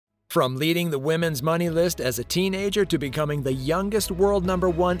From leading the women's money list as a teenager to becoming the youngest world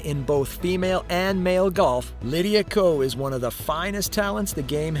 #1 in both female and male golf, Lydia Ko is one of the finest talents the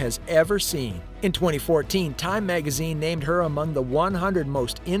game has ever seen. In 2014, Time magazine named her among the 100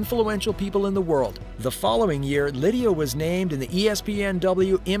 most influential people in the world. The following year, Lydia was named in the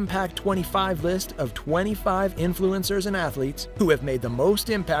EspnW Impact25 list of 25 influencers and athletes who have made the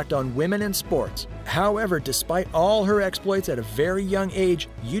most impact on women in sports. However, despite all her exploits at a very young age,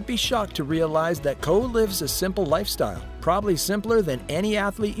 you'd be shocked to realize that Ko lives a simple lifestyle, probably simpler than any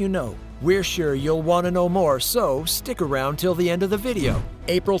athlete you know. We're sure you'll want to know more, so stick around till the end of the video.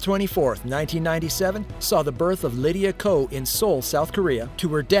 April 24th, 1997 saw the birth of Lydia Ko in Seoul, South Korea, to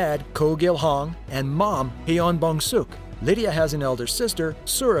her dad, Ko Gil-hong, and mom, Hyun Bong-suk. Lydia has an elder sister,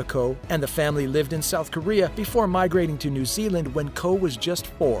 Sura Ko, and the family lived in South Korea before migrating to New Zealand when Ko was just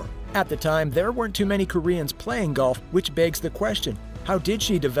 4. At the time, there weren't too many Koreans playing golf, which begs the question, how did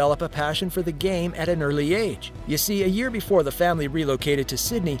she develop a passion for the game at an early age? You see, a year before the family relocated to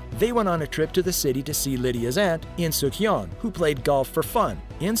Sydney, they went on a trip to the city to see Lydia's aunt, In-suk Hyun, who played golf for fun.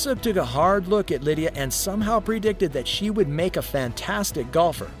 In-suk took a hard look at Lydia and somehow predicted that she would make a fantastic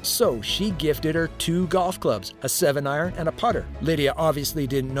golfer. So she gifted her 2 golf clubs, a 7-iron and a putter. Lydia obviously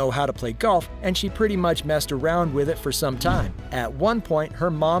didn't know how to play golf, and she pretty much messed around with it for some time. At one point,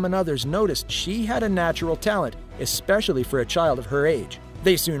 her mom and others noticed she had a natural talent, especially for a child of her age.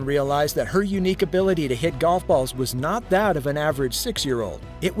 They soon realized that her unique ability to hit golf balls was not that of an average 6-year-old.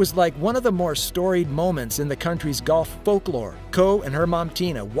 It was like one of the more storied moments in the country's golf folklore. Ko and her mom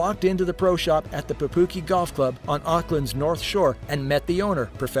Tina walked into the pro shop at the Papuki Golf Club on Auckland's North Shore and met the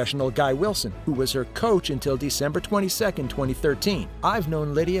owner, professional Guy Wilson, who was her coach until December 22, 2013. "I've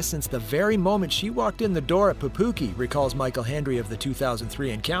known Lydia since the very moment she walked in the door at Papuki," recalls Michael Hendry of the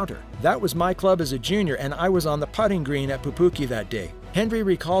 2003 encounter. "That was my club as a junior, and I was on the putting green at Papuki that day." Hendry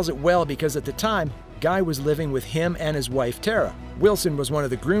recalls it well because at the time, Guy was living with him and his wife Tara. "Wilson was one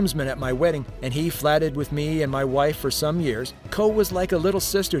of the groomsmen at my wedding, and he flatted with me and my wife for some years. Ko was like a little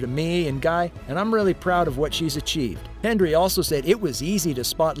sister to me and Guy, and I'm really proud of what she's achieved." Hendry also said it was easy to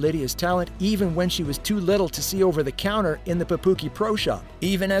spot Lydia's talent even when she was too little to see over the counter in the Papuki Pro Shop.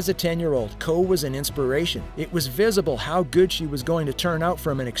 Even as a 10-year-old, Ko was an inspiration. It was visible how good she was going to turn out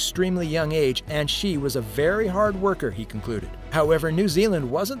from an extremely young age, and she was a very hard worker, he concluded. However, New Zealand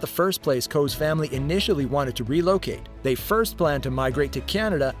wasn't the first place Ko's family initially wanted to relocate. They first planned to migrate to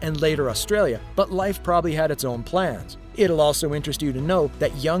Canada and later Australia, but life probably had its own plans. It'll also interest you to know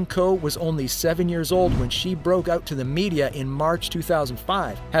that young Ko was only 7 years old when she broke out to the media in March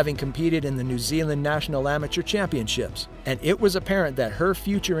 2005, having competed in the New Zealand National Amateur Championships. And it was apparent that her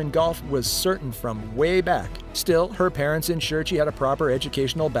future in golf was certain from way back. Still, her parents ensured she had a proper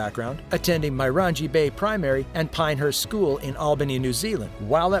educational background, attending Mairangi Bay Primary and Pinehurst School in Albany, New Zealand.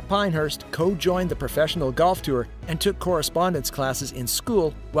 While at Pinehurst, Ko joined the professional golf tour and took correspondence classes in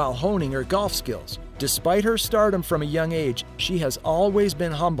school while honing her golf skills. Despite her stardom from a young age, she has always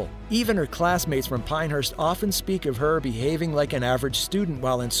been humble. Even her classmates from Pinehurst often speak of her behaving like an average student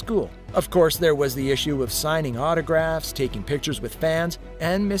while in school. Of course, there was the issue of signing autographs, taking pictures with fans,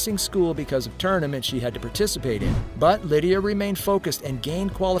 and missing school because of tournaments she had to participate in. But Lydia remained focused and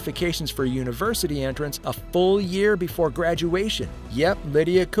gained qualifications for university entrance a full year before graduation. Yep,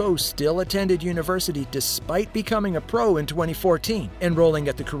 Lydia Ko still attended university despite becoming a pro in 2014, enrolling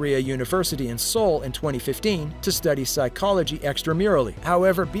at the Korea University in Seoul in 2015 to study psychology extramurally.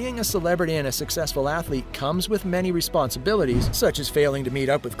 However, being a celebrity and a successful athlete comes with many responsibilities, such as failing to meet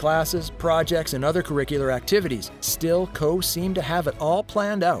up with classes, projects, and other curricular activities. Still, Ko seemed to have it all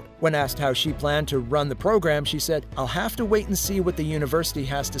planned out. When asked how she planned to run the program, she said, "I'll have to wait and see what the university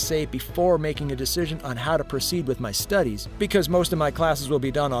has to say before making a decision on how to proceed with my studies. Because most of my classes will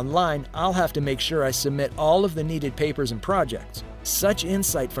be done online, I'll have to make sure I submit all of the needed papers and projects." Such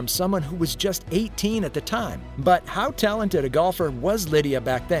insight from someone who was just 18 at the time. But how talented a golfer was Lydia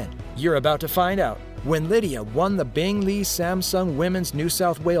back then? You're about to find out. When Lydia won the Bing Lee Samsung Women's New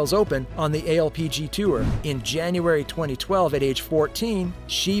South Wales Open on the ALPG Tour in January 2012 at age 14,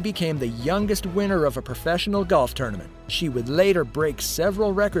 she became the youngest winner of a professional golf tournament. She would later break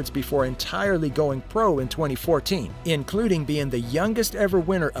several records before entirely going pro in 2014, including being the youngest ever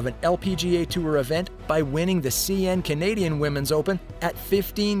winner of an LPGA Tour event by winning the CN Canadian Women's Open at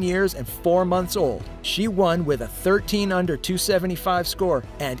 15 years and 4 months old. She won with a 13 under 275 score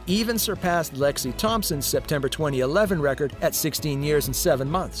and even surpassed Lexi Thompson's September 2011 record at 16 years and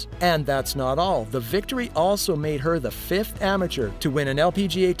 7 months. And that's not all. The victory also made her the 5th amateur to win an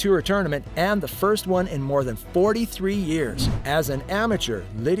LPGA Tour tournament and the first one in more than 43 years. As an amateur,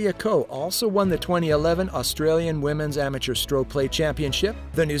 Lydia Ko also won the 2011 Australian Women's Amateur Stroke Play Championship,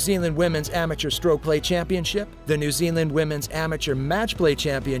 the New Zealand Women's Amateur Stroke Play Championship, the New Zealand Women's Amateur Match Play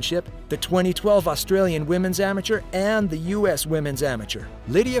Championship, the 2012 Australian Women's Amateur, and the US Women's Amateur.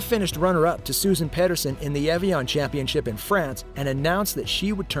 Lydia finished runner-up to Susan Pedersen in the Evian Championship in France and announced that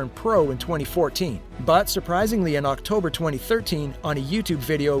she would turn pro in 2014. But surprisingly, in October 2013, on a YouTube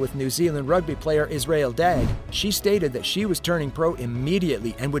video with New Zealand rugby player Israel Dag, she stated that she was turning pro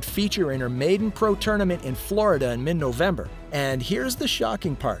immediately and would feature in her maiden pro tournament in Florida in mid-November. And here's the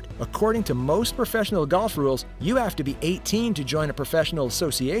shocking part. According to most professional golf rules, you have to be 18 to join a professional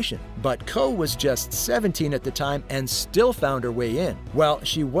association. But Ko was just 17 at the time and still found her way in. Well,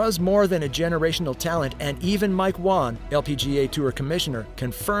 she was more than a generational talent, and even Mike Wan, LPGA Tour Commissioner,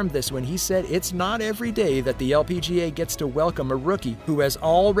 confirmed this when he said it's not every day that the LPGA gets to welcome a rookie who has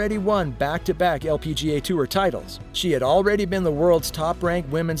already won back-to-back LPGA Tour titles. She had already been the world's top-ranked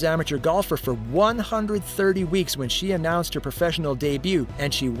women's amateur golfer for 130 weeks when she announced her professional debut,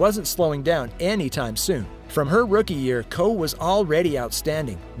 and she wasn't slowing down anytime soon. From her rookie year, Ko was already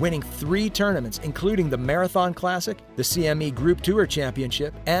outstanding, winning 3 tournaments including the Marathon Classic, the CME Group Tour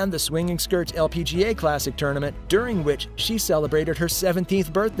Championship, and the Swinging Skirts LPGA Classic Tournament, during which she celebrated her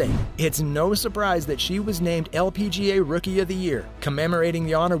 17th birthday. It's no surprise that she was named LPGA Rookie of the Year, commemorating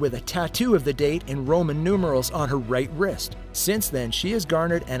the honor with a tattoo of the date in Roman numerals on her right wrist. Since then, she has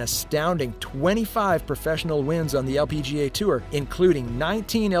garnered an astounding 25 professional wins on the LPGA Tour, including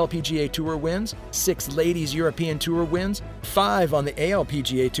 19 LPGA Tour wins, 6 Ladies European Tour wins, 5 on the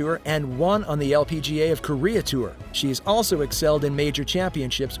ALPGA Tour, and 1 on the LPGA of Korea Tour. She's also excelled in major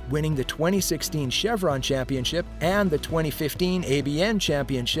championships, winning the 2016 Chevron Championship and the 2015 ABN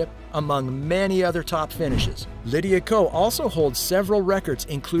Championship, among many other top finishes. Lydia Ko also holds several records,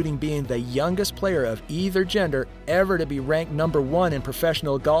 including being the youngest player of either gender ever to be ranked #1 in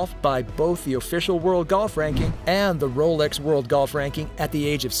professional golf by both the official World Golf Ranking and the Rolex World Golf Ranking at the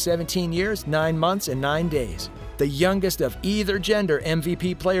age of 17 years, 9 months, and 9 days. The youngest of either gender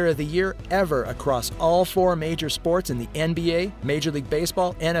MVP Player of the Year ever across all 4 major sports in the NBA, Major League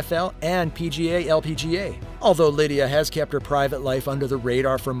Baseball, NFL, and PGA LPGA. Although Lydia has kept her private life under the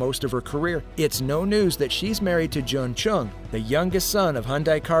radar for most of her career, it's no news that she's married to Jun Chung, the youngest son of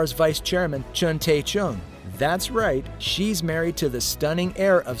Hyundai Car's vice chairman Chun Tae-chung. That's right, she's married to the stunning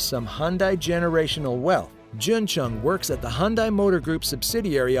heir of some Hyundai generational wealth. Jun Chung works at the Hyundai Motor Group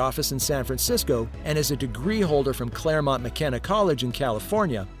subsidiary office in San Francisco and is a degree holder from Claremont McKenna College in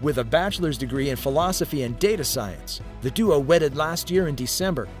California with a bachelor's degree in philosophy and data science. The duo wedded last year in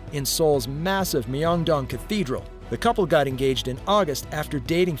December in Seoul's massive Myeongdong Cathedral. The couple got engaged in August after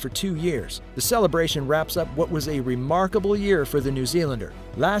dating for 2 years. The celebration wraps up what was a remarkable year for the New Zealander.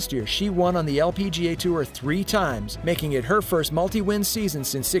 Last year, she won on the LPGA Tour 3 times, making it her first multi-win season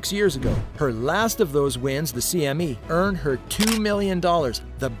since 6 years ago. Her last of those wins, the CME, earned her $2 million,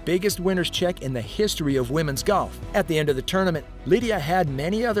 the biggest winner's check in the history of women's golf. At the end of the tournament, Lydia had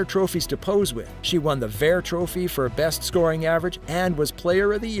many other trophies to pose with. She won the Vare Trophy for best scoring average and was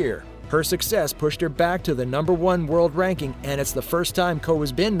Player of the Year. Her success pushed her back to the #1 world ranking, and it's the first time Ko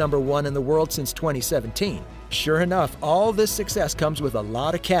has been #1 in the world since 2017. Sure enough, all this success comes with a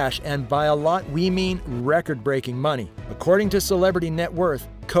lot of cash, and by a lot we mean record-breaking money. According to Celebrity Net Worth,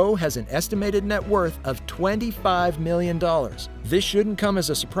 Ko has an estimated net worth of $25 million. This shouldn't come as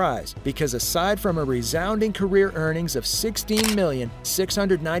a surprise, because aside from a resounding career earnings of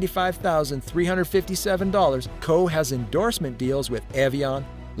 $16,695,357, Ko has endorsement deals with Evian,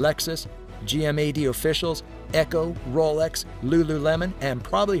 Lexus, GMAD officials, Echo, Rolex, Lululemon, and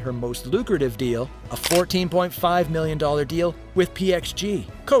probably her most lucrative deal, a $14.5 million deal with PXG.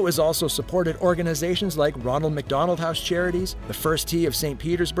 Ko has also supported organizations like Ronald McDonald House Charities, the First Tee of St.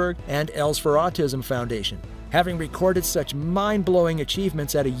 Petersburg, and Els for Autism Foundation. Having recorded such mind-blowing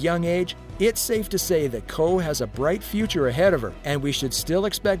achievements at a young age, it's safe to say that Ko has a bright future ahead of her, and we should still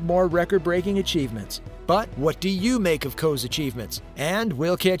expect more record-breaking achievements. But what do you make of Ko's achievements? And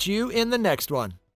we'll catch you in the next one.